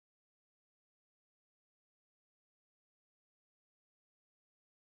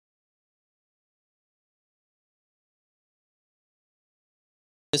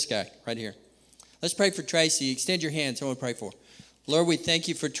This guy right here. Let's pray for Tracy. Extend your hands. I want to pray for her. Lord, we thank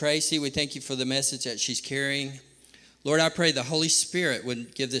you for Tracy. We thank you for the message that she's carrying. Lord, I pray the Holy Spirit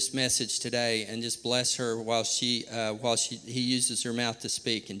would give this message today and just bless her while he uses her mouth to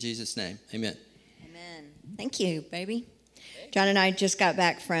speak. In Jesus' name, amen. Amen. Thank you, baby. John and I just got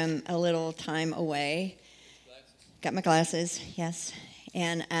back from a little time away. Got my glasses, yes.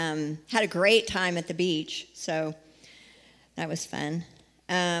 And had a great time at the beach, so that was fun.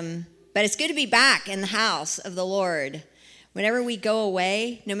 But it's good to be back in the house of the Lord. Whenever we go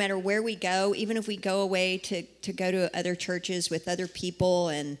away, no matter where we go, even if we go away to go to other churches with other people,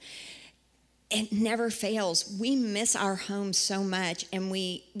 and it never fails. We miss our home so much, and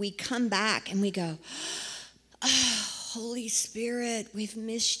we come back and we go, oh, Holy Spirit, we've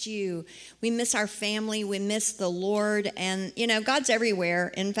missed you. We miss our family. We miss the Lord. And, you know, God's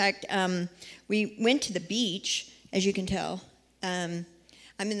everywhere. In fact, we went to the beach, as you can tell.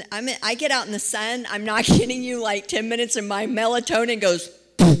 I get out in the sun. I'm not kidding you, like 10 minutes and my melatonin goes,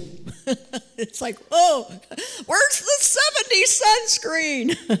 it's like, whoa, where's the 70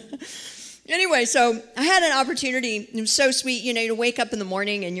 sunscreen? Anyway, so I had an opportunity. It was so sweet, you know, to wake up in the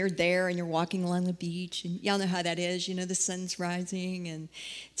morning and you're there and you're walking along the beach. And y'all know how that is. You know, the sun's rising and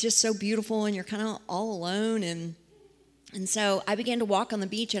it's just so beautiful and you're kind of all alone. And so I began to walk on the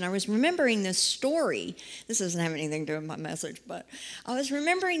beach, and I was remembering this story. This doesn't have anything to do with my message, but I was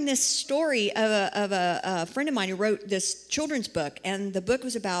remembering this story of a friend of mine who wrote this children's book, and the book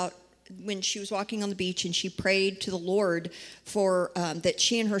was about when she was walking on the beach, and she prayed to the Lord for that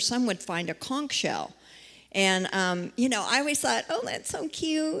she and her son would find a conch shell. And, you know, I always thought, oh, that's so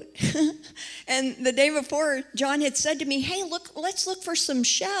cute. And the day before, John had said to me, hey, let's look for some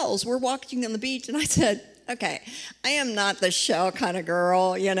shells. We're walking on the beach, and I said, okay, I am not the shell kind of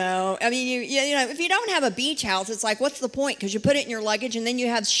girl, you know. I mean, you know, if you don't have a beach house, it's like, what's the point? Because you put it in your luggage, and then you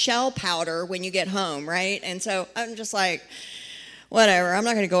have shell powder when you get home, right? And so I'm just like, whatever. I'm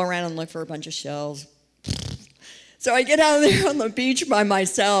not going to go around and look for a bunch of shells. So I get out there on the beach by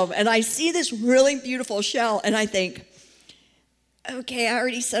myself, and I see this really beautiful shell, and I think, okay, I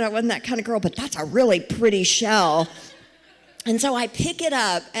already said I wasn't that kind of girl, but that's a really pretty shell. And so I pick it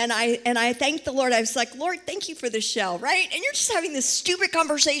up, and I thank the Lord. I was like, Lord, thank you for this shell, right? And you're just having this stupid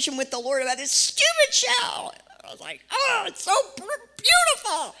conversation with the Lord about this stupid shell. I was like, oh, it's so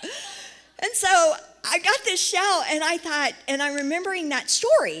beautiful. And so I got this shell, and I thought, and I'm remembering that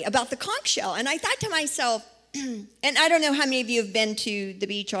story about the conch shell, and I thought to myself, and I don't know how many of you have been to the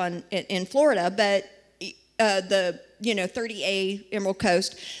beach in Florida, but the 30A Emerald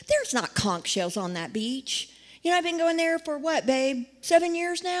Coast, there's not conch shells on that beach. You know, I've been going there for what, babe? 7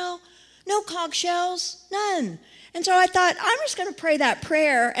 years now? No conch shells, none. And so I thought, I'm just going to pray that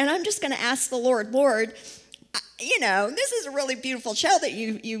prayer, and I'm just going to ask the Lord, you know, this is a really beautiful shell that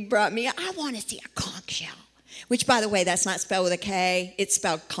you brought me. I want to see a conch shell, which, by the way, that's not spelled with a K. It's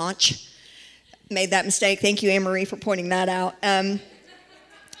spelled conch. Made that mistake. Thank you, Anne-Marie, for pointing that out.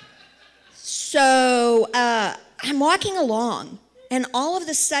 So I'm walking along. And all of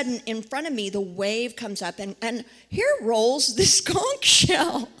a sudden, in front of me, the wave comes up, and here rolls this conch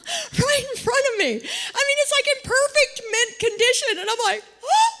shell right in front of me. I mean, it's like in perfect mint condition, and I'm like,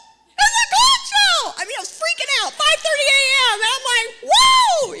 oh, it's a conch shell! I mean, I was freaking out, 5:30 a.m., and I'm like,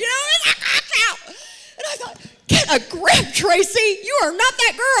 whoa, you know, it's a conch shell! And I thought, get a grip, Tracy, you are not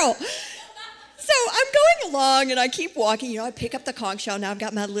that girl. So I'm going along, and I keep walking. You know, I pick up the conch shell. Now I've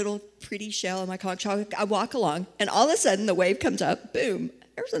got my little pretty shell in my conch shell. I walk along, and all of a sudden, the wave comes up. Boom,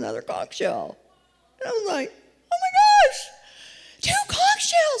 there's another conch shell. And I was like, oh, my gosh, 2 conch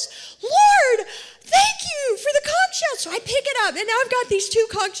shells. Lord, thank you for the conch shells. So I pick it up, and now I've got these 2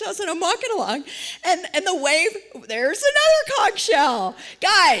 conch shells, and I'm walking along, and the wave, there's another conch shell.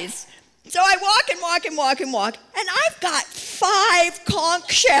 Guys, so I walk, and I've got 5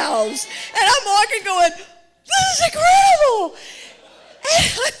 conch shells, and I'm walking going, this is incredible.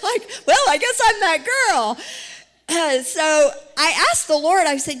 And I'm like, well, I guess I'm that girl. So I asked the Lord,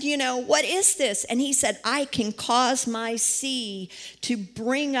 I said, you know, what is this? And he said, I can cause my sea to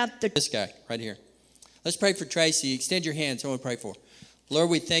bring up this guy right here. Let's pray for Tracy. Extend your hands. I want to pray for her. Lord,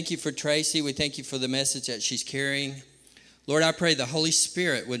 we thank you for Tracy. We thank you for the message that she's carrying. Lord, I pray the Holy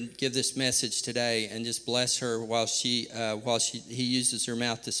Spirit would give this message today and just bless her while he uses her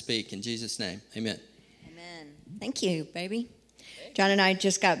mouth to speak. In Jesus' name, amen. Amen. Thank you, baby. John and I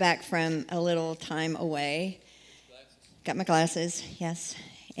just got back from a little time away. Got my glasses, yes.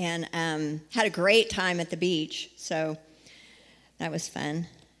 And had a great time at the beach, so that was fun.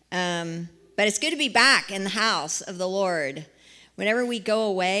 But it's good to be back in the house of the Lord. Whenever we go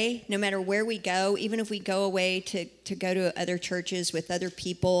away, no matter where we go, even if we go away to go to other churches with other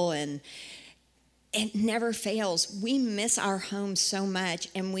people, and it never fails. We miss our home so much,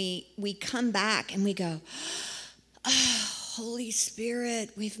 and we come back and we go, oh, Holy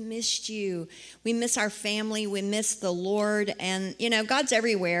Spirit, we've missed you. We miss our family. We miss the Lord. And, God's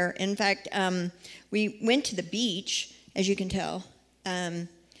everywhere. In fact, we went to the beach, as you can tell.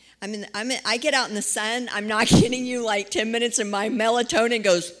 I get out in the sun. I'm not kidding you, like 10 minutes and my melatonin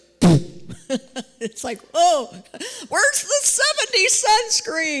goes, it's like, oh, where's the 70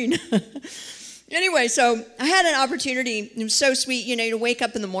 sunscreen? Anyway, so I had an opportunity. It was so sweet, to wake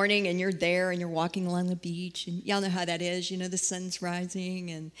up in the morning and you're there and you're walking along the beach. And y'all know how that is. The sun's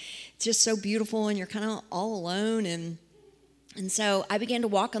rising and it's just so beautiful and you're kind of all alone. And so I began to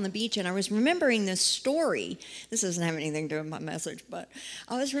walk on the beach and I was remembering this story. This doesn't have anything to do with my message, but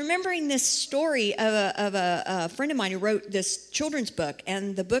I was remembering this story of a friend of mine who wrote this children's book.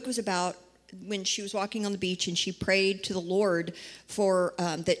 And the book was about when she was walking on the beach and she prayed to the Lord for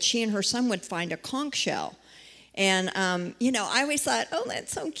that she and her son would find a conch shell. And, I always thought, oh,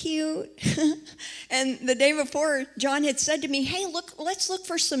 that's so cute. And the day before, John had said to me, hey, let's look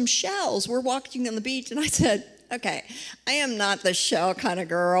for some shells. We're walking on the beach. And I said, okay, I am not the shell kind of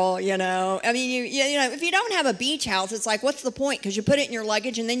girl, I mean, if you don't have a beach house, it's like, what's the point? Because you put it in your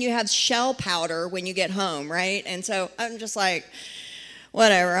luggage and then you have shell powder when you get home, right? And so I'm just like,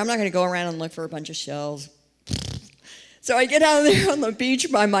 whatever, I'm not going to go around and look for a bunch of shells. So I get out there on the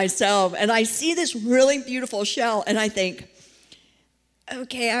beach by myself, and I see this really beautiful shell, and I think,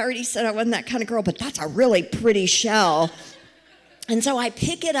 okay, I already said I wasn't that kind of girl, but that's a really pretty shell. And so I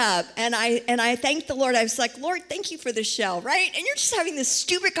pick it up, and I thank the Lord. I was like, Lord, thank you for this shell, right? And you're just having this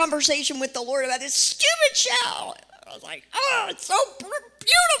stupid conversation with the Lord about this stupid shell. I was like, oh, it's so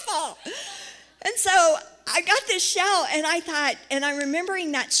beautiful. And so I got this shell, and I thought, and I'm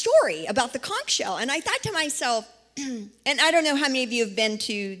remembering that story about the conch shell, and I thought to myself, and I don't know how many of you have been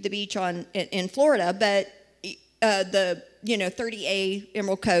to the beach in Florida, but the 30A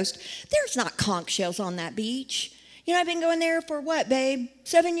Emerald Coast, there's not conch shells on that beach. I've been going there for what, babe?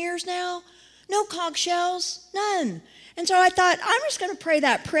 7 years now? No conch shells, none. And so I thought, I'm just going to pray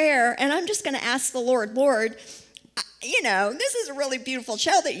that prayer, and I'm just going to ask the Lord, this is a really beautiful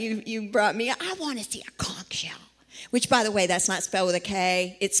shell that you brought me. I want to see a conch shell, which, by the way, that's not spelled with a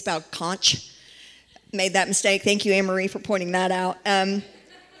K. It's spelled conch. Made that mistake. Thank you, Anne-Marie, for pointing that out.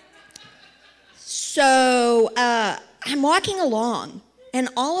 So I'm walking along, and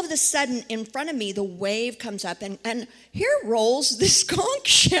all of a sudden, in front of me, the wave comes up, and here rolls this conch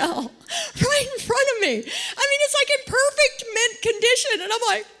shell right in front of me. I mean, it's like in perfect mint condition, and I'm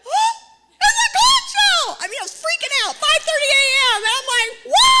like, oh! It's a conch shell! I mean, I was freaking out, 5:30 a.m., and I'm like,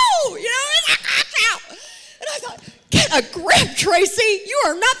 whoa! It's a conch shell! And I thought, get a grip, Tracy! You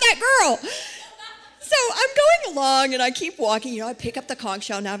are not that girl! So I'm going along, and I keep walking. I pick up the conch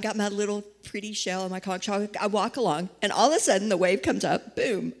shell. Now I've got my little pretty shell in my conch shell. I walk along, and all of a sudden, the wave comes up.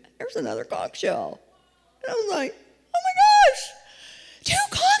 Boom! There's another conch shell. And I was like, oh my gosh! 2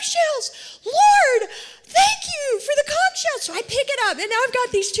 conch shells! Lord! Thank you for the conch shells. So I pick it up, and now I've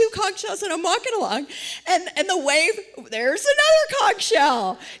got these 2 conch shells, and I'm walking along, and the wave, there's another conch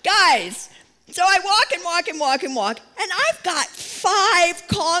shell. Guys, so I walk, and I've got 5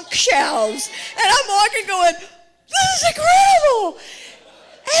 conch shells, and I'm walking going, this is incredible.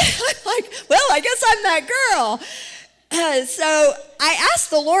 And I'm like, well, I guess I'm that girl. So I asked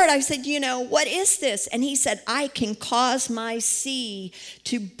the Lord, I said, what is this? And he said, I can cause my sea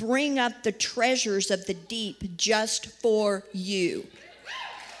to bring up the treasures of the deep just for you.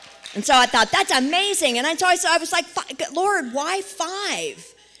 And so I thought, that's amazing. And so I was like, Lord, why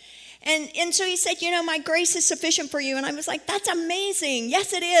 5? And so he said, my grace is sufficient for you. And I was like, that's amazing.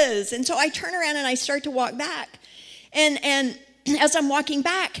 Yes, it is. And so I turn around and I start to walk back. And as I'm walking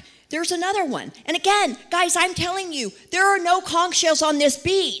back, there's another one. And again, guys, I'm telling you, there are no conch shells on this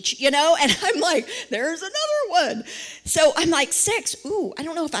beach, and I'm like, there's another one. So I'm like, 6. Ooh, I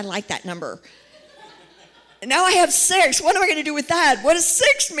don't know if I like that number. And now I have 6. What am I going to do with that? What does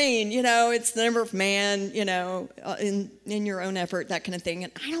 6 mean? It's the number of man, in your own effort, that kind of thing.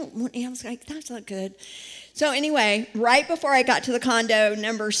 And I was like, that's not good. So anyway, right before I got to the condo,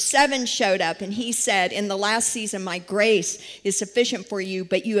 number 7 showed up, and he said, in the last season, my grace is sufficient for you,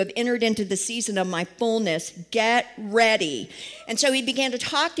 but you have entered into the season of my fullness. Get ready. And so he began to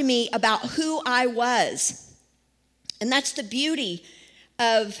talk to me about who I was. And that's the beauty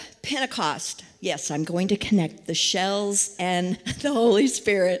of Pentecost. Yes, I'm going to connect the shells and the Holy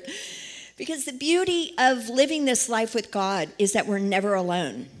Spirit, because the beauty of living this life with God is that we're never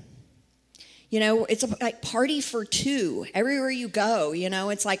alone. It's like party for two. Everywhere you go,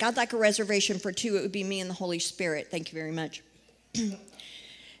 it's like, I'd like a reservation for two. It would be me and the Holy Spirit. Thank you very much.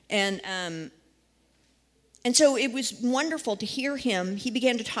 And so it was wonderful to hear him. He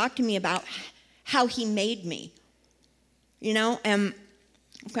began to talk to me about how he made me. And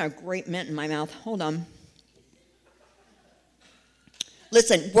I've got a great mint in my mouth. Hold on.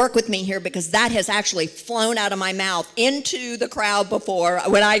 Listen, work with me here because that has actually flown out of my mouth into the crowd before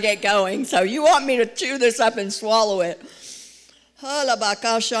when I get going. So you want me to chew this up and swallow it. All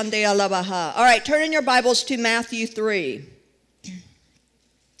right, turn in your Bibles to Matthew 3.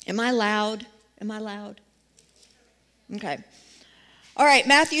 Am I loud? Okay. All right,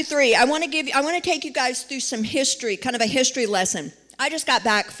 Matthew 3. I want to take you guys through some history, kind of a history lesson. I just got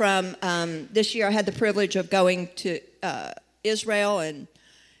back from this year. I had the privilege of going to Israel and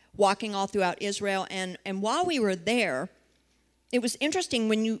walking all throughout Israel. And while we were there, it was interesting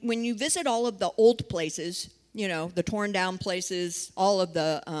when you visit all of the old places, the torn down places, all of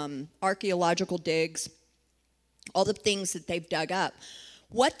the archaeological digs, all the things that they've dug up.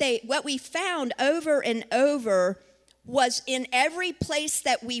 What we found over and over was in every place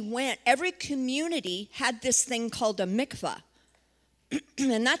that we went, every community had this thing called a mikvah.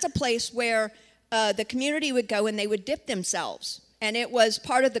 And that's a place where the community would go and they would dip themselves. And it was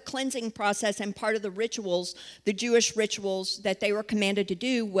part of the cleansing process and part of the rituals, the Jewish rituals that they were commanded to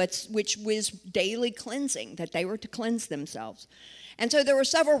do, which was daily cleansing, that they were to cleanse themselves. And so there were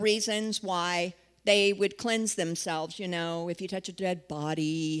several reasons why they would cleanse themselves. If you touch a dead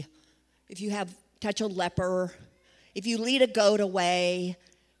body, if you touch a leper, if you lead a goat away,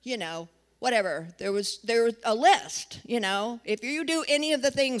 whatever. There was a list, If you do any of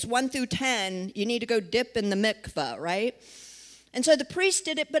the things 1 through 10, you need to go dip in the mikvah, right? And so the priests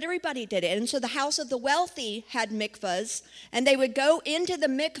did it, but everybody did it. And so the house of the wealthy had mikvahs, and they would go into the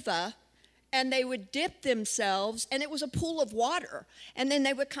mikvah, and they would dip themselves, and it was a pool of water. And then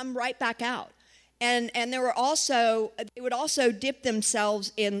they would come right back out. And they would also dip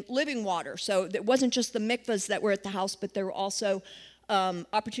themselves in living water. So it wasn't just the mikvahs that were at the house, but there were also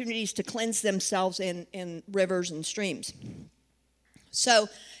opportunities to cleanse themselves in rivers and streams. So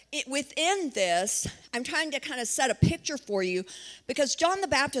within this, I'm trying to kind of set a picture for you, because John the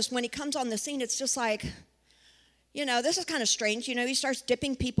Baptist, when he comes on the scene, it's just like, this is kind of strange. He starts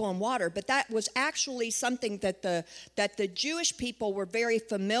dipping people in water, but that was actually something that the Jewish people were very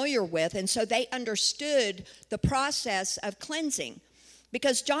familiar with, and so they understood the process of cleansing.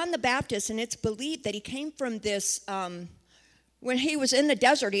 Because John the Baptist, and it's believed that he came from this, when he was in the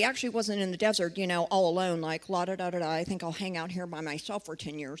desert, he actually wasn't in the desert, all alone, like, la-da-da-da-da, I think I'll hang out here by myself for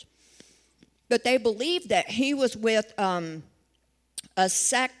 10 years. But they believed that he was with a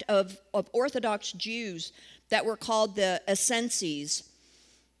sect of Orthodox Jews that were called the Essenes.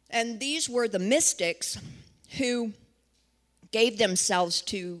 And these were the mystics who gave themselves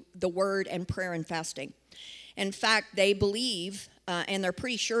to the word and prayer and fasting. In fact, they believe, and they're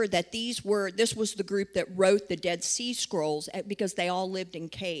pretty sure that this was the group that wrote the Dead Sea Scrolls, because they all lived in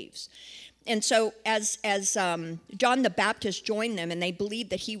caves. And so as John the Baptist joined them, and they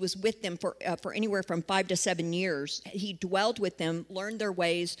believed that he was with them for anywhere from 5 to 7 years, he dwelled with them, learned their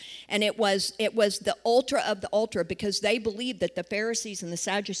ways, and it was the ultra of the ultra, because they believed that the Pharisees and the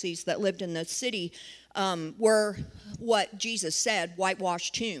Sadducees that lived in the city were what Jesus said,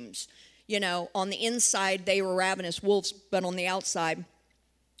 whitewashed tombs. On the inside they were ravenous wolves, but on the outside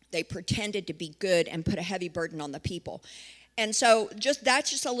they pretended to be good and put a heavy burden on the people. And so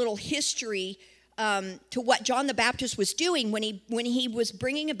that's just a little history to what John the Baptist was doing when he was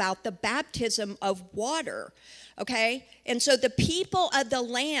bringing about the baptism of water, okay? And so the people of the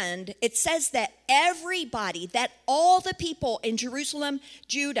land, it says that all the people in Jerusalem,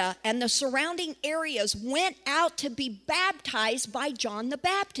 Judah, and the surrounding areas went out to be baptized by John the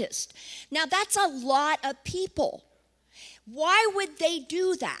Baptist. Now, that's a lot of people. Why would they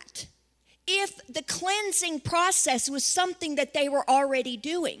do that if the cleansing process was something that they were already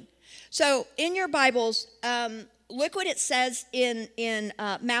doing? So in your Bibles, look what it says in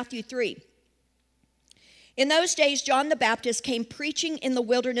Matthew 3. In those days, John the Baptist came preaching in the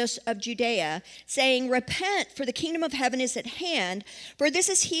wilderness of Judea, saying, "Repent, for the kingdom of heaven is at hand. For this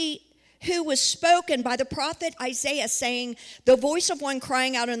is he who was spoken by the prophet Isaiah, saying, the voice of one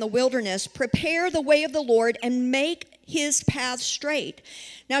crying out in the wilderness, prepare the way of the Lord and make his path straight."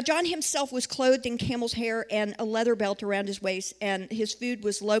 Now John himself was clothed in camel's hair and a leather belt around his waist, and his food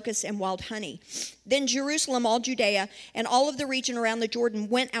was locusts and wild honey. Then Jerusalem, all Judea, and all of the region around the Jordan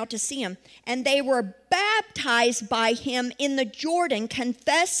went out to see him, and they were baptized by him in the Jordan,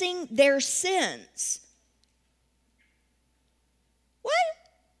 confessing their sins. What?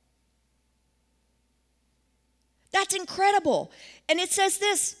 That's incredible. And it says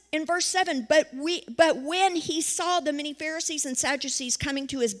this in verse 7, but when he saw the many Pharisees and Sadducees coming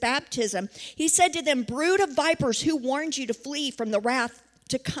to his baptism, he said to them, brood of vipers, who warned you to flee from the wrath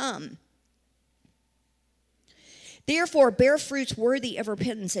to come? Therefore, bear fruits worthy of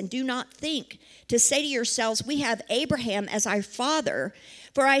repentance, and do not think to say to yourselves, we have Abraham as our father.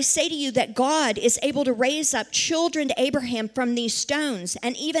 For I say to you that God is able to raise up children to Abraham from these stones,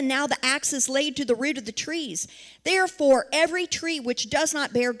 and even now the axe is laid to the root of the trees. Therefore, every tree which does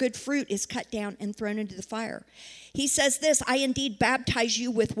not bear good fruit is cut down and thrown into the fire. He says this, I indeed baptize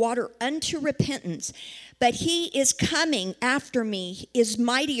you with water unto repentance, but he is coming after me is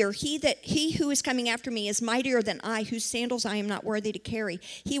mightier. He who is coming after me is mightier than I, whose sandals I am not worthy to carry.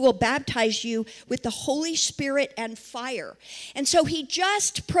 He will baptize you with the Holy Spirit and fire. And so he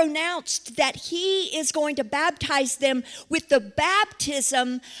just pronounced that he is going to baptize them with the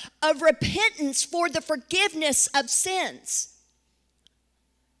baptism of repentance for the forgiveness of sins.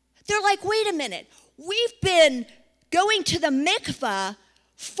 They're like, wait a minute, we've been going to the mikvah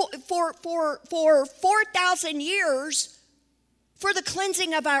for 4,000 years for the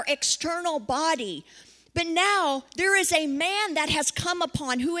cleansing of our external body. But now there is a man that has come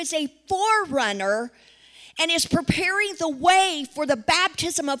upon who is a forerunner and is preparing the way for the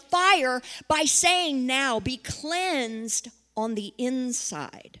baptism of fire by saying, now be cleansed on the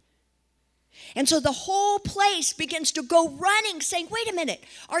inside. And so the whole place begins to go running, saying, wait a minute,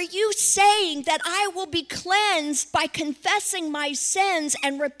 are you saying that I will be cleansed by confessing my sins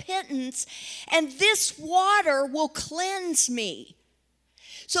and repentance, and this water will cleanse me?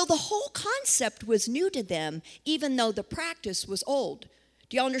 So the whole concept was new to them, even though the practice was old.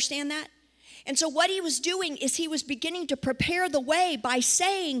 Do you understand that? And so what he was doing is he was beginning to prepare the way by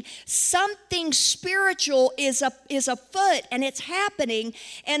saying something spiritual is afoot and it's happening.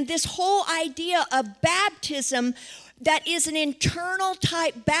 And this whole idea of baptism that is an internal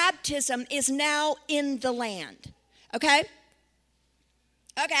type baptism is now in the land. Okay?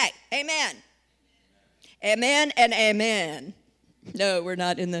 Okay, amen. Amen and amen. No, we're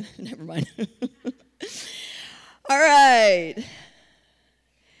not in the, never mind. All right.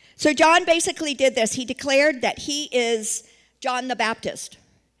 So John basically did this. He declared that he is John the Baptist.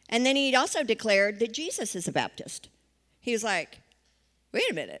 And then he also declared that Jesus is a Baptist. He was like, wait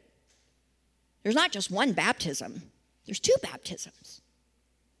a minute. There's not just one baptism. There's two baptisms.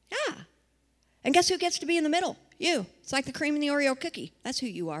 Yeah. And guess who gets to be in the middle? You. It's like the cream in the Oreo cookie. That's who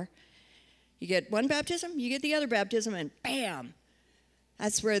you are. You get one baptism, you get the other baptism, and bam.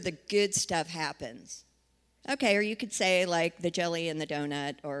 That's where the good stuff happens. Okay, or you could say like the jelly and the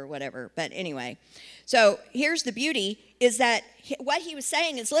donut or whatever. But anyway, so here's the beauty is that what he was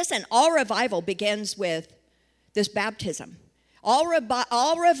saying is, listen, all revival begins with this baptism. All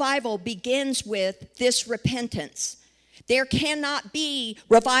revival begins with this repentance. There cannot be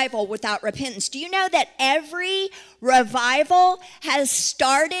revival without repentance. Do you know that every revival has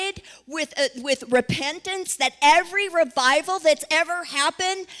started with repentance? That every revival that's ever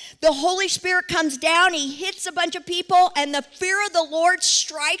happened, the Holy Spirit comes down, he hits a bunch of people, and the fear of the Lord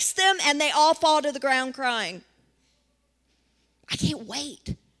strikes them, and they all fall to the ground crying. I can't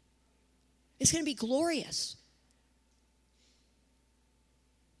wait. It's going to be glorious.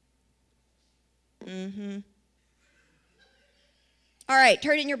 All right,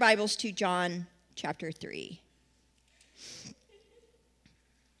 turn in your Bibles to John chapter 3.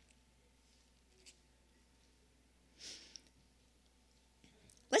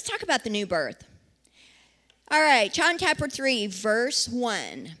 Let's talk about the new birth. All right, John chapter 3, verse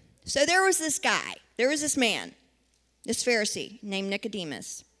 1. So there was this man, this Pharisee named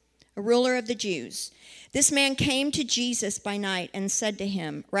Nicodemus, a ruler of the Jews. This man came to Jesus by night and said to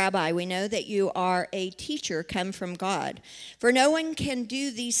him, Rabbi, we know that you are a teacher come from God, for no one can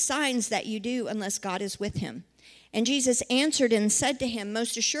do these signs that you do unless God is with him. And Jesus answered and said to him,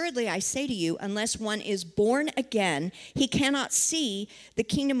 most assuredly I say to you, unless one is born again, he cannot see the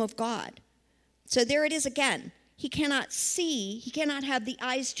kingdom of God. So there it is again. He cannot have the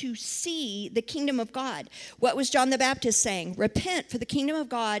eyes to see the kingdom of God. What was John the Baptist saying? Repent, for the kingdom of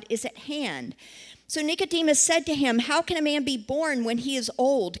God is at hand. So Nicodemus said to him, how can a man be born when he is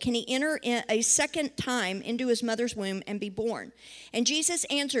old? Can he enter a second time into his mother's womb and be born? And Jesus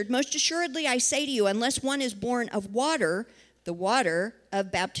answered, most assuredly I say to you, unless one is born of water, the water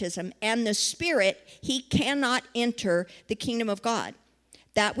of baptism, and the Spirit, he cannot enter the kingdom of God.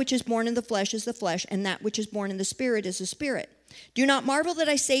 That which is born in the flesh is the flesh, and that which is born in the Spirit is the Spirit. Do not marvel that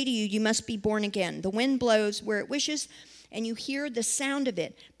I say to you, you must be born again. The wind blows where it wishes, and you hear the sound of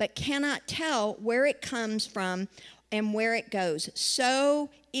it, but cannot tell where it comes from and where it goes. So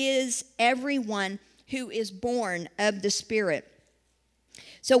is everyone who is born of the Spirit.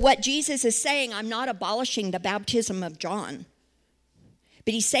 So what Jesus is saying, I'm not abolishing the baptism of John,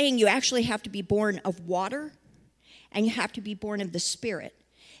 but he's saying you actually have to be born of water and you have to be born of the Spirit.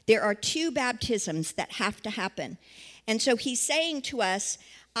 There are two baptisms that have to happen. And so he's saying to us,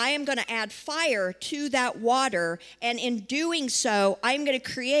 I am going to add fire to that water, and in doing so, I'm going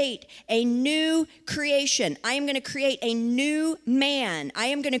to create a new creation. I am going to create a new man. I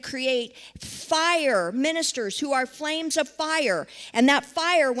am going to create fire ministers who are flames of fire. And that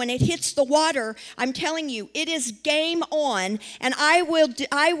fire, when it hits the water, I'm telling you, it is game on, and I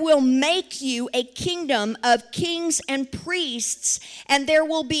will make you a kingdom of kings and priests, and there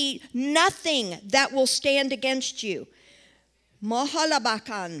will be nothing that will stand against you.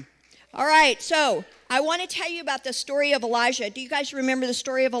 Mahalabakan. All right, so I want to tell you about the story of Elijah. Do you guys remember the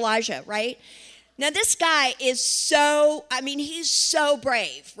story of Elijah, right? Now, this guy is he's so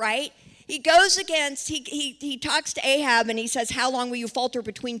brave, right? He goes against, he talks to Ahab and he says, how long will you falter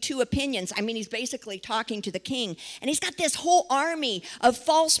between two opinions? I mean, he's basically talking to the king. And he's got this whole army of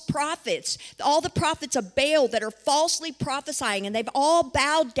false prophets, all the prophets of Baal that are falsely prophesying. And they've all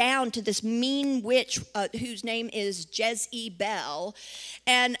bowed down to this mean witch whose name is Jezebel.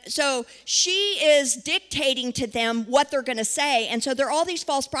 And so she is dictating to them what they're going to say. And so there are all these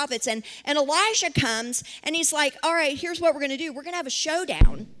false prophets. And Elijah comes and he's like, all right, here's what we're going to do. We're going to have a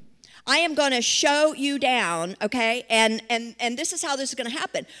showdown. I am going to show you down, okay? And this is how this is going to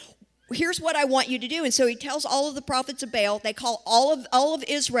happen. Here's what I want you to do. And so he tells all of the prophets of Baal, they call all of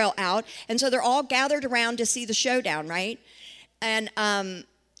Israel out, and so they're all gathered around to see the showdown, right? And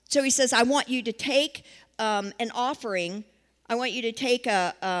so he says, I want you to take an offering. I want you to take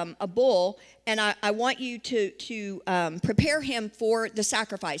a bull, and I want you to prepare him for the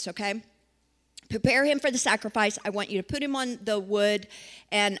sacrifice, okay? Prepare him for the sacrifice. I want you to put him on the wood,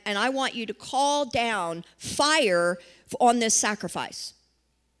 and I want you to call down fire on this sacrifice.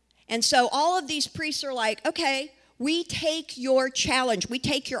 And so all of these priests are like, okay, we take your challenge, we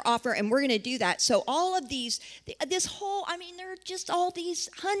take your offer, and we're going to do that. So all of these, there are just all these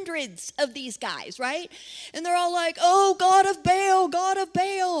hundreds of these guys, right? And they're all like, oh, God of Baal, God of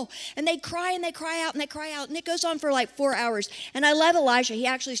Baal. And they cry and they cry out and they cry out. And it goes on for like 4 hours. And I love Elijah. He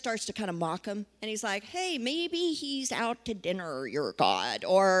actually starts to kind of mock him. And he's like, hey, maybe he's out to dinner, your God.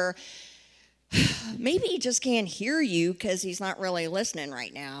 Or maybe he just can't hear you because he's not really listening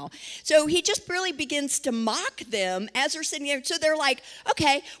right now. So he just really begins to mock them as they're sitting there. So they're like,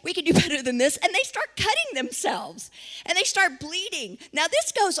 okay, we can do better than this. And they start cutting themselves. And they start bleeding. Now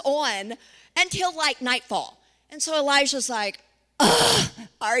this goes on until like nightfall. And so Elijah's like,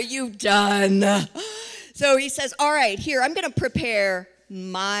 are you done? So he says, all right, here, I'm going to prepare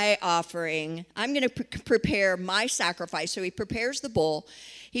my offering. I'm going to prepare my sacrifice. So he prepares the bull.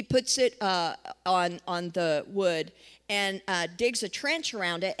 He puts it on the wood and digs a trench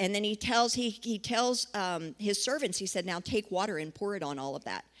around it. And then he tells his servants, he said, now take water and pour it on all of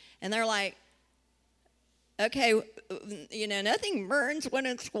that. And they're like, okay, nothing burns when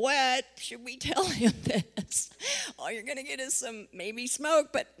it's wet. Should we tell him this? All you're going to get is some maybe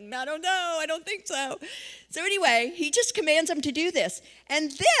smoke, but I don't know. I don't think so. So anyway, he just commands them to do this.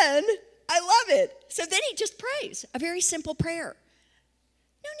 And then, I love it. So then he just prays a very simple prayer.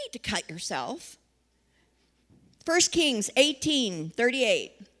 No need to cut yourself. 1 Kings 18:38.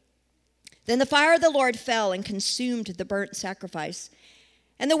 Then the fire of the Lord fell and consumed the burnt sacrifice.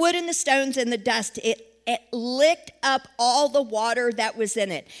 And the wood and the stones and the dust, it licked up all the water that was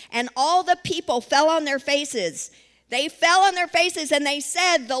in it. And all the people fell on their faces. They fell on their faces and they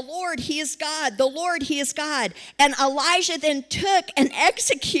said, the Lord, he is God. The Lord, he is God. And Elijah then took and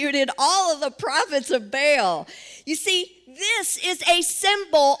executed all of the prophets of Baal. You see, this is a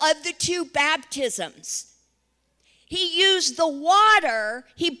symbol of the two baptisms. He used the water,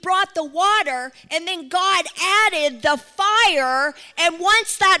 he brought the water, and then God added the fire. And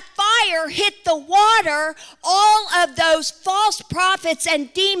once that fire hit the water, all of those false prophets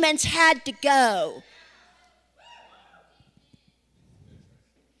and demons had to go.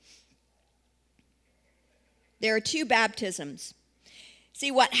 There are two baptisms.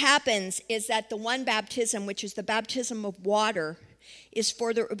 See, what happens is that the one baptism, which is the baptism of water, is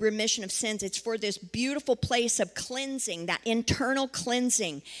for the remission of sins. It's for this beautiful place of cleansing, that internal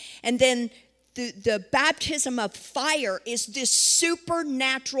cleansing. And then the baptism of fire is this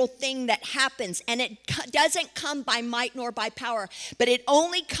supernatural thing that happens. And it doesn't come by might nor by power, but it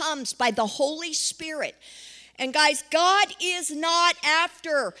only comes by the Holy Spirit. And guys, God is not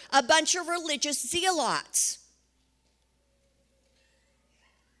after a bunch of religious zealots.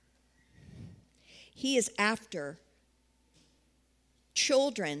 He is after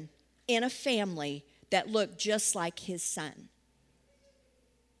children in a family that looked just like his son.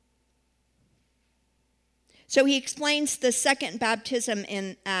 So he explains the second baptism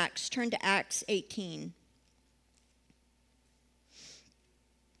in Acts. Turn to Acts 18.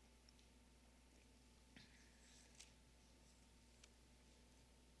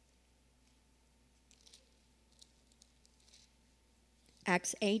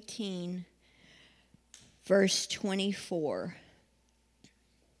 Acts 18, verse 24.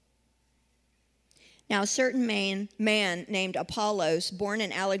 Now a certain man named Apollos, born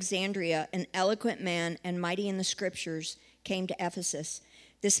in Alexandria, an eloquent man and mighty in the scriptures, came to Ephesus.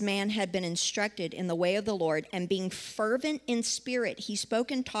 This man had been instructed in the way of the Lord, and being fervent in spirit, he spoke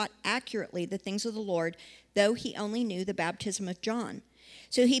and taught accurately the things of the Lord, though he only knew the baptism of John.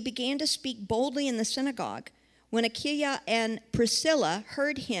 So he began to speak boldly in the synagogue. When Aquila and Priscilla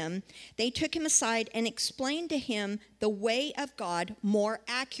heard him, they took him aside and explained to him the way of God more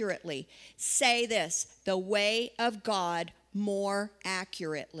accurately. Say this, the way of God more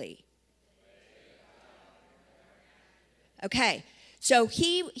accurately. Okay, so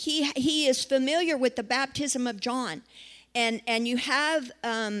he is familiar with the baptism of John. And you have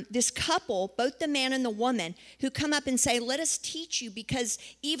this couple, both the man and the woman, who come up and say, let us teach you, because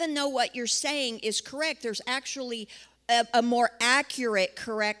even though what you're saying is correct, there's actually a more accurate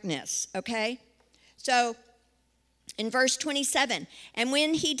correctness, okay? So in verse 27, and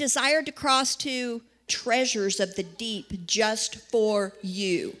when he desired to cross to treasures of the deep just for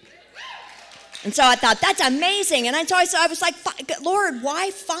you. And so I thought, that's amazing. And so I was like, Lord,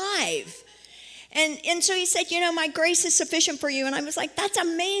 why 5? And so he said, my grace is sufficient for you. And I was like, that's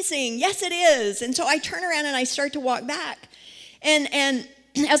amazing. Yes, it is. And so I turn around and I start to walk back. And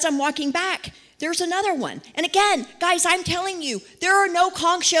as I'm walking back, there's another one. And again, guys, I'm telling you, there are no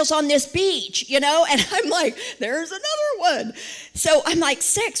conch shells on this beach, And I'm like, there's another one. So I'm like,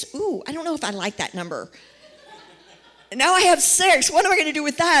 6. Ooh, I don't know if I like that number. And now I have 6. What am I going to do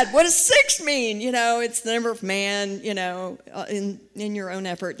with that? What does 6 mean? It's the number of man, in your own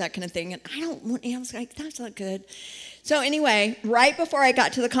effort, that kind of thing. And I was like, that's not good. So anyway, right before I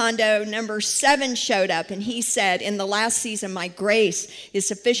got to the condo, number 7 showed up. And he said, in the last season, my grace is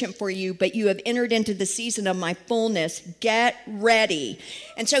sufficient for you, but you have entered into the season of my fullness. Get ready.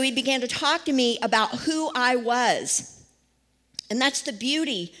 And so he began to talk to me about who I was. And that's the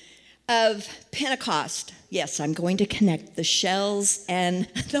beauty of Pentecost. Yes, I'm going to connect the shells and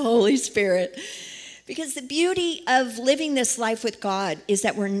the Holy Spirit, because the beauty of living this life with God is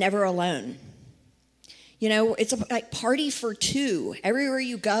that we're never alone. It's like party for 2 everywhere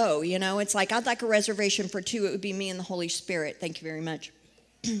you go. It's like, I'd like a reservation for 2. It would be me and the Holy Spirit. Thank you very much.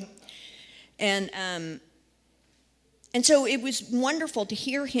 And so it was wonderful to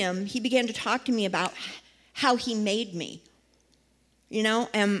hear him. He began to talk to me about how he made me.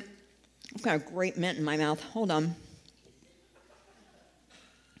 And I've got a great mint in my mouth. Hold on.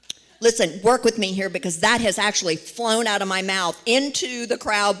 Listen, work with me here, because that has actually flown out of my mouth into the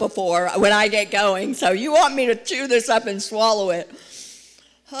crowd before when I get going. So you want me to chew this up and swallow it.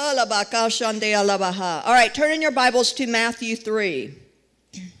 All right, turn in your Bibles to Matthew 3.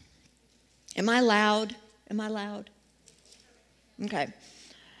 Am I loud? Okay.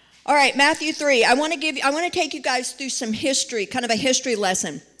 All right, Matthew 3. I want to take you guys through some history, kind of a history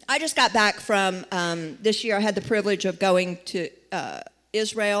lesson. I just got back from this year. I had the privilege of going to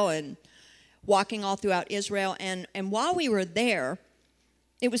Israel and walking all throughout Israel. And while we were there,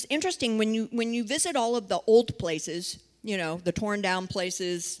 it was interesting when you visit all of the old places, the torn down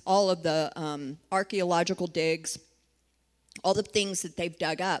places, all of the archaeological digs, all the things that they've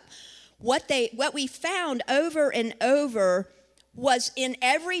dug up. What we found over and over was, in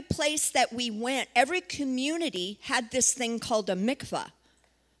every place that we went, every community had this thing called a mikvah.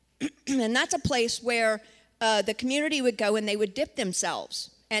 And that's a place where the community would go and they would dip themselves.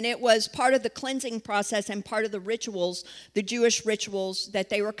 And it was part of the cleansing process and part of the rituals, the Jewish rituals that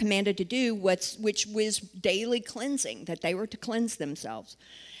they were commanded to do, which was daily cleansing, that they were to cleanse themselves.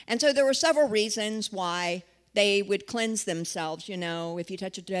 And so there were several reasons why they would cleanse themselves. If you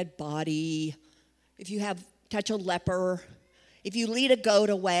touch a dead body, if you touch a leper, if you lead a goat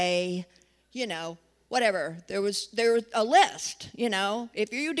away, whatever. There was a list,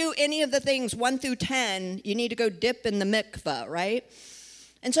 If you do any of the things 1 through 10, you need to go dip in the mikvah, right?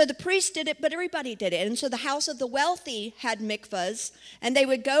 And so the priests did it, but everybody did it. And so the house of the wealthy had mikvahs, and they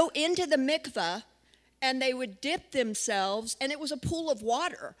would go into the mikvah, and they would dip themselves, and it was a pool of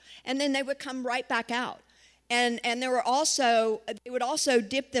water. And then they would come right back out. And they would also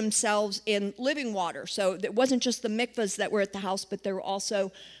dip themselves in living water. So it wasn't just the mikvahs that were at the house, but there were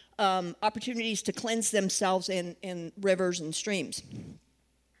also opportunities to cleanse themselves in rivers and streams.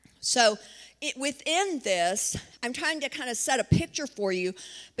 So within this, I'm trying to kind of set a picture for you,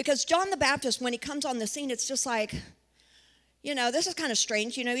 because John the Baptist, when he comes on the scene, it's just like, this is kind of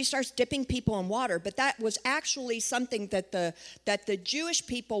strange. He starts dipping people in water, but that was actually something that the Jewish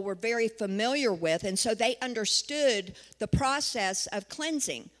people were very familiar with, and so they understood the process of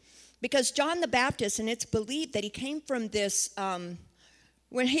cleansing. Because John the Baptist, and it's believed that he came from this,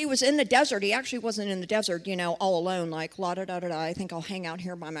 when he was in the desert, he actually wasn't in the desert, all alone, like, la-da-da-da-da, I think I'll hang out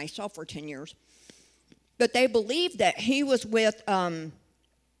here by myself for 10 years. But they believed that he was with a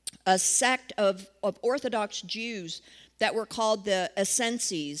sect of Orthodox Jews that were called the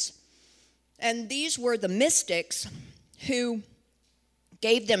Essenes. And these were the mystics who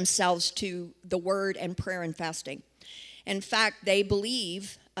gave themselves to the word and prayer and fasting. In fact, they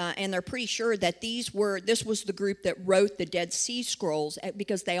believe, and they're pretty sure that this was the group that wrote the Dead Sea Scrolls,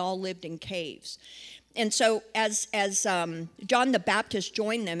 because they all lived in caves. And so as John the Baptist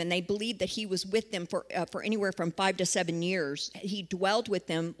joined them, and they believed that he was with them for anywhere from 5 to 7 years, he dwelled with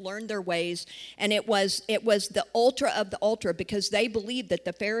them, learned their ways, and it was the ultra of the ultra, because they believed that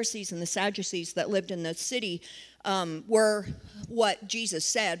the Pharisees and the Sadducees that lived in the city were what Jesus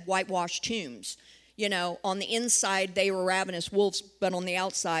said, whitewashed tombs. On the inside, they were ravenous wolves, but on the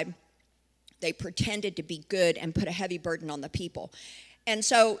outside, they pretended to be good and put a heavy burden on the people. And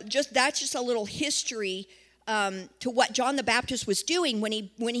so that's just a little history to what John the Baptist was doing when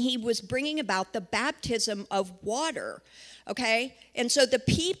he was bringing about the baptism of water, okay? And so the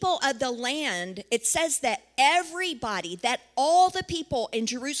people of the land, it says that all the people in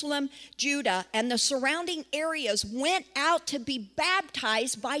Jerusalem, Judah, and the surrounding areas went out to be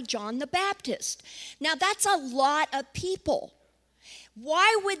baptized by John the Baptist. Now, that's a lot of people.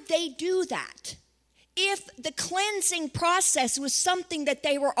 Why would they do that if the cleansing process was something that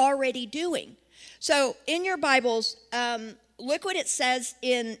they were already doing? So in your Bibles, look what it says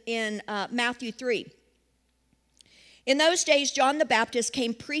in Matthew 3. In those days, John the Baptist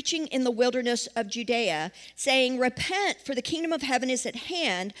came preaching in the wilderness of Judea, saying, "Repent, for the kingdom of heaven is at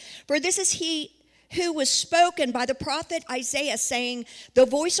hand. For this is he who was spoken by the prophet Isaiah, saying, the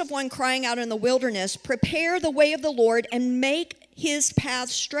voice of one crying out in the wilderness, prepare the way of the Lord and make his path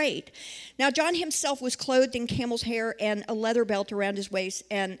straight." Now John himself was clothed in camel's hair and a leather belt around his waist,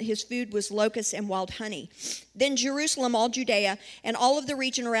 and his food was locusts and wild honey. Then Jerusalem, all Judea, and all of the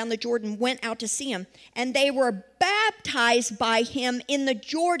region around the Jordan went out to see him, and they were baptized by him in the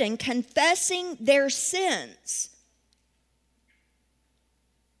Jordan, confessing their sins.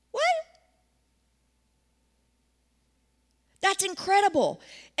 What? That's incredible.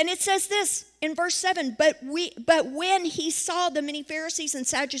 And it says this in verse 7, but when he saw the many Pharisees and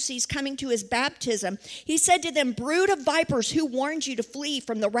Sadducees coming to his baptism, he said to them, "Brood of vipers, who warned you to flee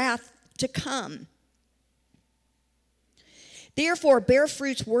from the wrath to come? Therefore, bear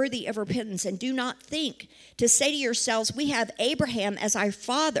fruits worthy of repentance, and do not think to say to yourselves, we have Abraham as our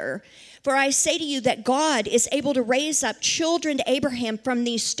father. For I say to you that God is able to raise up children to Abraham from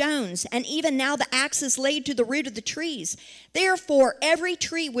these stones. And even now the axe is laid to the root of the trees. Therefore, every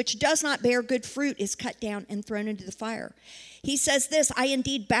tree which does not bear good fruit is cut down and thrown into the fire." He says this, "I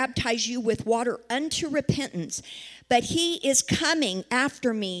indeed baptize you with water unto repentance, but he is coming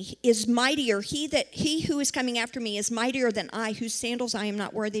after me is mightier. He who is coming after me is mightier than I, whose sandals I am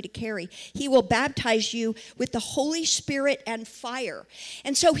not worthy to carry. He will baptize you with the Holy Spirit and fire."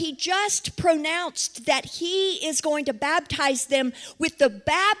 And so he just pronounced that he is going to baptize them with the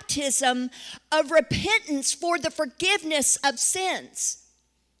baptism of repentance for the forgiveness of sins.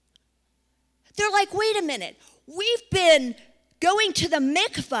 They're like, wait a minute, we've been going to the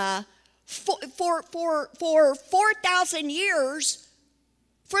mikvah for 4,000 years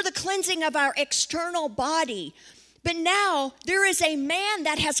for the cleansing of our external body. But now there is a man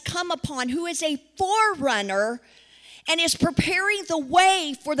that has come upon who is a forerunner and is preparing the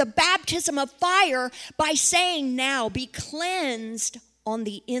way for the baptism of fire by saying, now be cleansed on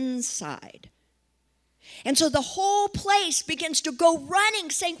the inside. And so the whole place begins to go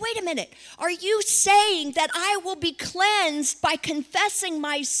running, saying, wait a minute, are you saying that I will be cleansed by confessing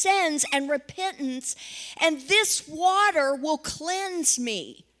my sins and repentance, and this water will cleanse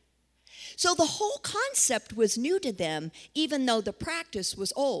me? So the whole concept was new to them, even though the practice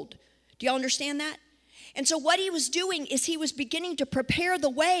was old. Do you understand that? And so what he was doing is he was beginning to prepare the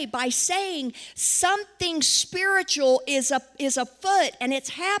way by saying something spiritual is afoot, and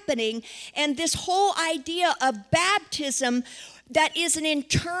it's happening. And this whole idea of baptism that is an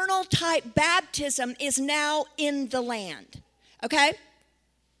internal type baptism is now in the land. Okay?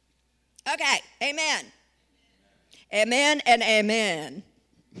 Okay, amen. Amen and amen.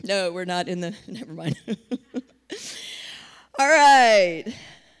 No, we're not in the, never mind. All right.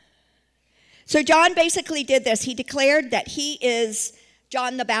 So John basically did this. He declared that he is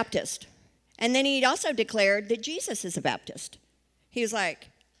John the Baptist. And then he also declared that Jesus is a Baptist. He was like,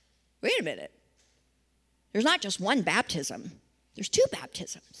 wait a minute. There's not just one baptism. There's two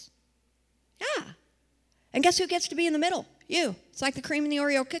baptisms. Yeah. And guess who gets to be in the middle? You. It's like the cream in the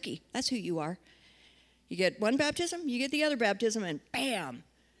Oreo cookie. That's who you are. You get one baptism, you get the other baptism, and bam.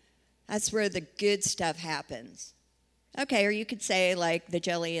 That's where the good stuff happens. Okay, or you could say like the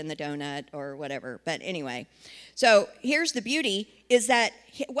jelly and the donut or whatever. But anyway, so here's the beauty is that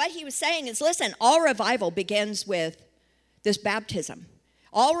what he was saying is, listen, all revival begins with this baptism.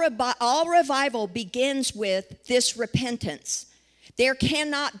 All revival begins with this repentance. There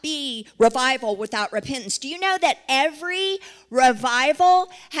cannot be revival without repentance. Do you know that every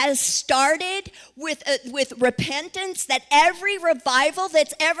revival has started with repentance? That every revival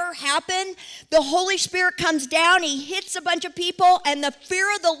that's ever happened, the Holy Spirit comes down, he hits a bunch of people, and the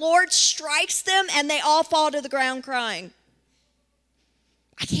fear of the Lord strikes them, and they all fall to the ground crying.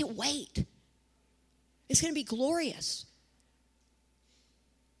 I can't wait. It's going to be glorious.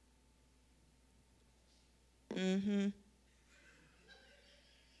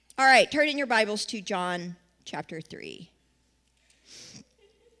 All right, turn in your Bibles to John chapter 3.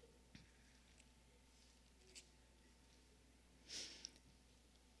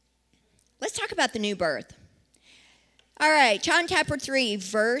 Let's talk about the new birth. All right, John chapter 3,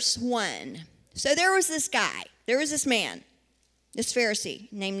 verse 1. So there was this man, this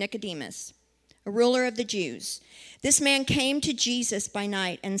Pharisee named Nicodemus, a ruler of the Jews. This man came to Jesus by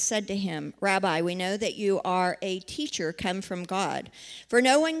night and said to him, Rabbi, we know that you are a teacher come from God, for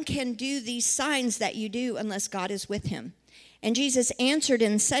no one can do these signs that you do unless God is with him. And Jesus answered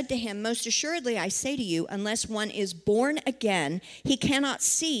and said to him, most assuredly I say to you, unless one is born again, he cannot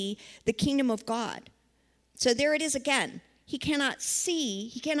see the kingdom of God. So there it is again. He cannot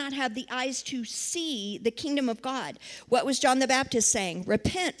have the eyes to see the kingdom of God. What was John the Baptist saying?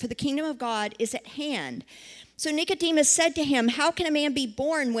 Repent, for the kingdom of God is at hand. So Nicodemus said to him, how can a man be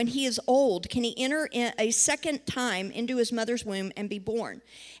born when he is old? Can he enter a second time into his mother's womb and be born?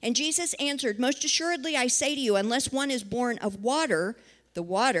 And Jesus answered, most assuredly I say to you, unless one is born of water, the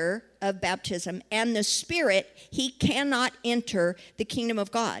water of baptism, and the Spirit, he cannot enter the kingdom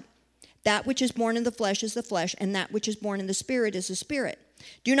of God. That which is born in the flesh is the flesh, and that which is born in the Spirit is the Spirit.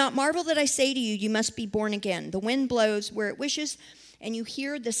 Do not marvel that I say to you, you must be born again. The wind blows where it wishes, and you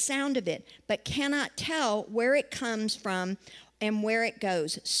hear the sound of it, but cannot tell where it comes from and where it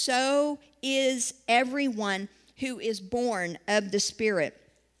goes. So is everyone who is born of the Spirit.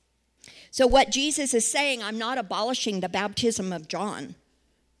 So what Jesus is saying, I'm not abolishing the baptism of John,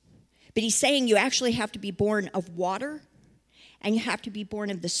 but he's saying you actually have to be born of water and you have to be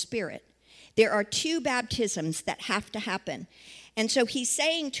born of the Spirit. There are two baptisms that have to happen. And so he's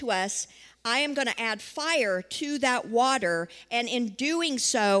saying to us, I am going to add fire to that water, and in doing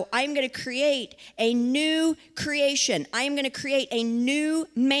so, I'm going to create a new creation. I am going to create a new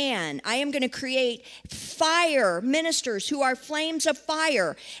man. I am going to create fire ministers who are flames of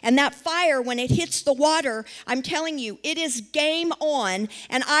fire. And that fire, when it hits the water, I'm telling you, it is game on,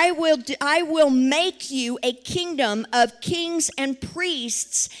 and I will make you a kingdom of kings and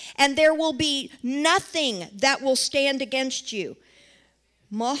priests, and there will be nothing that will stand against you.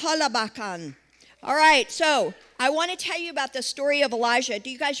 Mahalabakan. All right, so I want to tell you about the story of Elijah. Do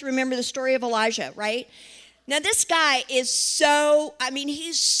you guys remember the story of Elijah, right? Now, this guy is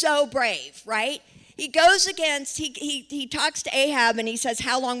he's so brave, right? He goes against, he talks to Ahab and he says,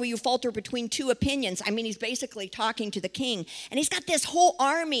 how long will you falter between two opinions? I mean, he's basically talking to the king. And he's got this whole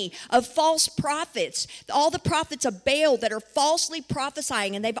army of false prophets, all the prophets of Baal that are falsely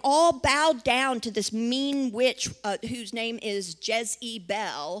prophesying. And they've all bowed down to this mean witch whose name is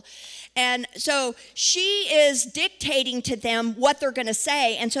Jezebel. And so she is dictating to them what they're going to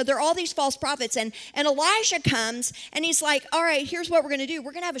say. And so there are all these false prophets. And Elijah comes and he's like, all right, here's what we're going to do.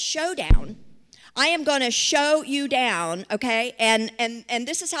 We're going to have a showdown. I am going to show you down, okay? And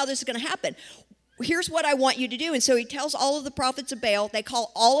this is how this is going to happen. Here's what I want you to do. And so he tells all of the prophets of Baal, they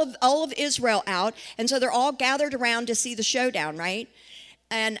call all of Israel out, and so they're all gathered around to see the showdown, right?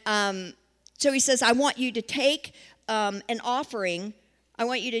 And so he says, I want you to take an offering. I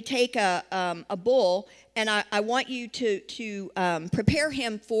want you to take a bull, and I want you to prepare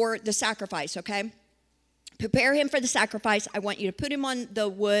him for the sacrifice, okay? Prepare him for the sacrifice. I want you to put him on the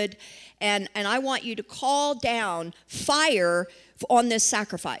wood, and I want you to call down fire on this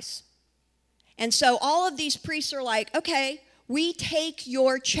sacrifice. And so all of these priests are like, okay, we take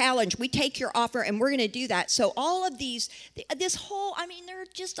your challenge, we take your offer, and we're going to do that. So all of these, there are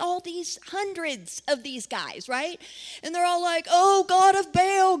just all these hundreds of these guys, right? And they're all like, oh, God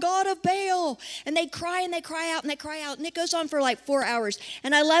of Baal, And they cry and they cry out and they cry out. And it goes on for like 4 hours.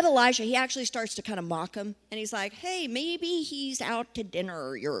 And I love Elijah. He actually starts to kind of mock him. And he's like, hey, maybe he's out to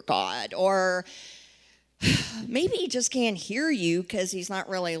dinner, your God. Or maybe he just can't hear you because he's not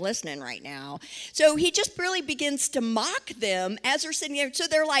really listening right now. So he just really begins to mock them as they're sitting there. So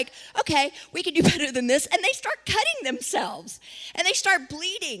they're like, okay, we can do better than this. And they start cutting themselves. And they start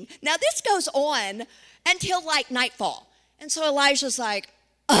bleeding. Now this goes on until like nightfall. And so Elijah's like,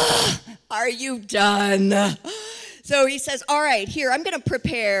 are you done? So he says, all right, here, I'm going to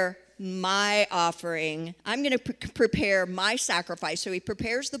prepare my offering. I'm going to prepare my sacrifice. So he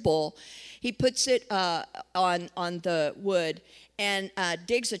prepares the bull. He puts it on the wood and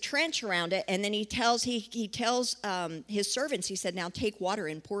digs a trench around it. And then he tells his servants, he said, now take water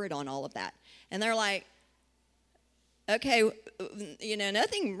and pour it on all of that. And they're like, okay,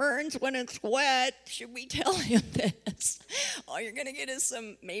 nothing burns when it's wet. Should we tell him this? All you're going to get is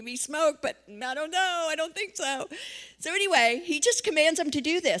some maybe smoke, but I don't know. I don't think so. So anyway, he just commands them to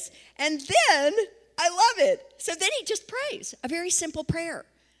do this. And then, I love it. So then he just prays a very simple prayer.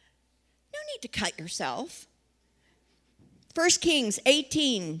 No need to cut yourself. 1 Kings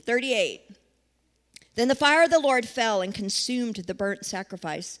 18:38. Then the fire of the Lord fell and consumed the burnt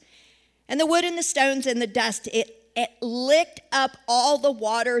sacrifice. And the wood and the stones and the dust, it licked up all the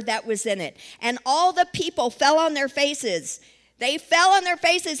water that was in it. And all the people fell on their faces. They fell on their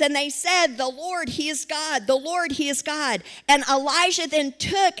faces and they said, the Lord, he is God. The Lord, he is God. And Elijah then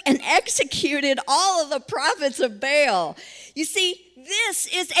took and executed all of the prophets of Baal. You see, this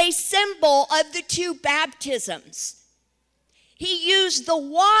is a symbol of the two baptisms. He used the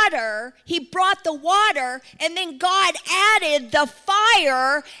water, he brought the water, and then God added the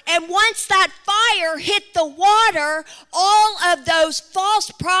fire. And once that fire hit the water, all of those false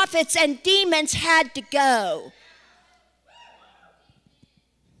prophets and demons had to go.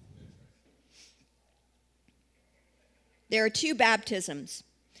 There are two baptisms.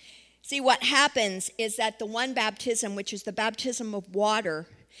 See, what happens is that the one baptism, which is the baptism of water,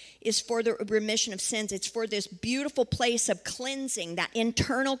 is for the remission of sins. It's for this beautiful place of cleansing, that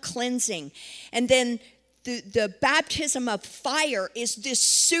internal cleansing. And then the baptism of fire is this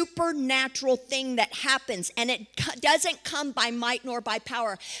supernatural thing that happens. And it doesn't come by might nor by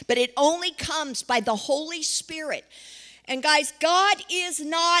power, but it only comes by the Holy Spirit. And guys, God is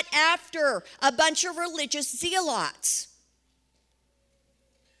not after a bunch of religious zealots.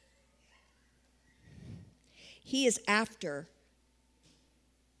 He is after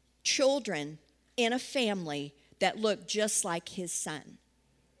children in a family that look just like his son.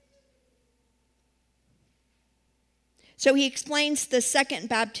 So he explains the second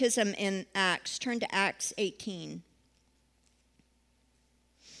baptism in Acts. Turn to Acts 18.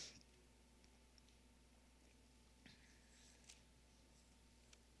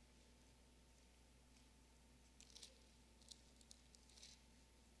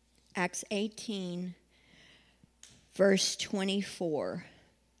 Acts 18, verse 24.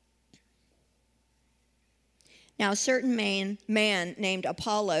 Now a certain man named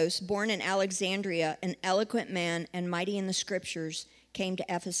Apollos, born in Alexandria, an eloquent man and mighty in the scriptures, came to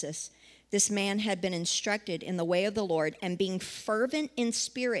Ephesus. This man had been instructed in the way of the Lord, and being fervent in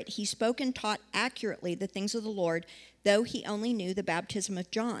spirit, he spoke and taught accurately the things of the Lord, though he only knew the baptism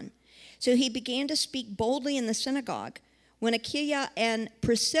of John. So he began to speak boldly in the synagogue. When Aquila and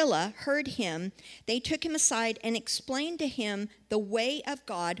Priscilla heard him, they took him aside and explained to him the way of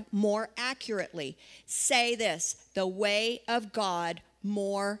God more accurately. Say this, the way of God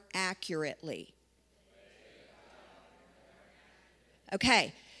more accurately.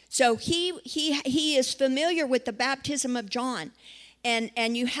 Okay, so he is familiar with the baptism of John.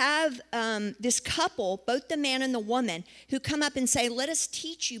 And you have this couple, both the man and the woman, who come up and say, let us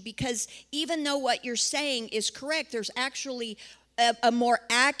teach you, because even though what you're saying is correct, there's actually a more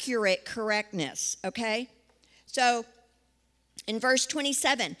accurate correctness, okay? So in verse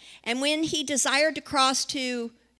 27, and when he desired to cross to